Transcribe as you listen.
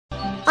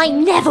I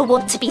never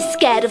want to be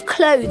scared of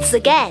clothes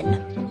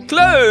again.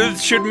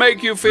 Clothes should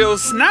make you feel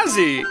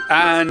snazzy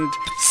and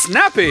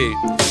snappy.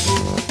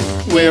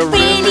 We're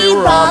really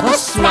rather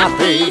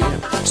snappy.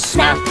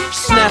 Snap,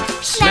 snap,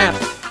 snap.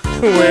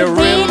 We're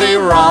really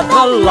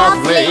rather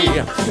lovely.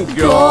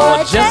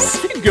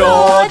 Gorgeous,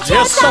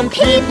 gorgeous. Some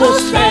people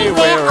say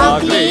we're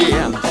ugly.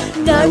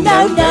 No,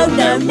 no, no,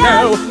 no,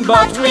 no.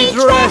 But we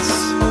dress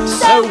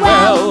so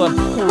well.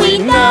 We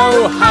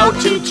know how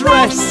to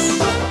dress.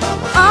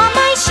 Are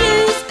my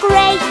shoes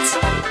great?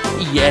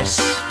 Yes,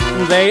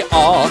 they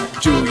are.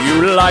 Do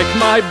you like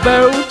my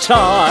bow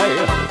tie?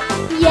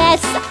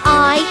 Yes,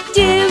 I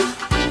do.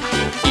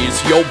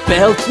 Is your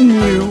belt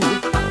new?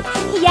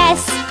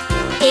 Yes,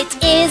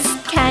 it is.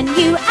 Can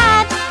you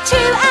add 2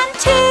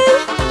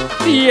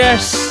 and 2?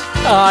 Yes,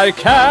 I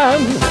can.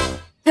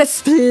 A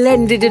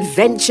splendid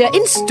adventure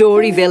in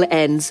Storyville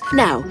ends.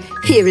 Now,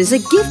 here is a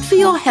gift for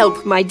your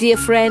help, my dear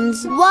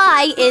friends.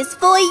 Y is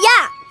for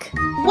yak.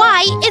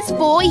 Y is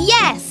for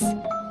yes.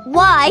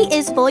 Y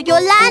is for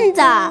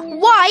Yolanda.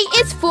 Y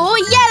is for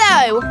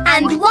yellow.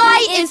 And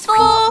Y is for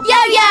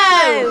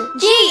yo-yo.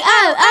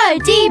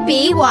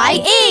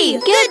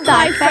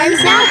 Goodbye,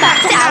 friends. Now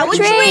back to our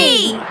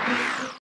tree.